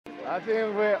I think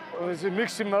it was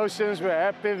mixed emotions. We're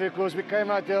happy because we came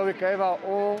out there, we gave our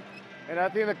all. And I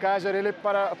think the guys are really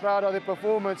proud of their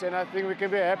performance, and I think we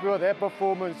can be happy with their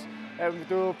performance and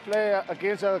to play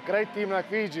against a great team like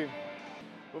Fiji.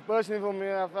 Well, personally for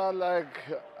me, I felt like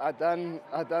I done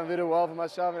very well for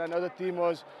myself, and I know the team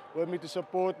was with me to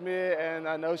support me, and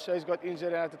I know Shay's got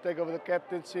injured and I had to take over the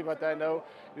captaincy, but I know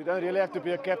you don't really have to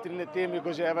be a captain in the team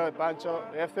because you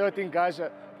have 13 guys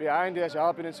behind you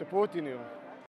helping and supporting you.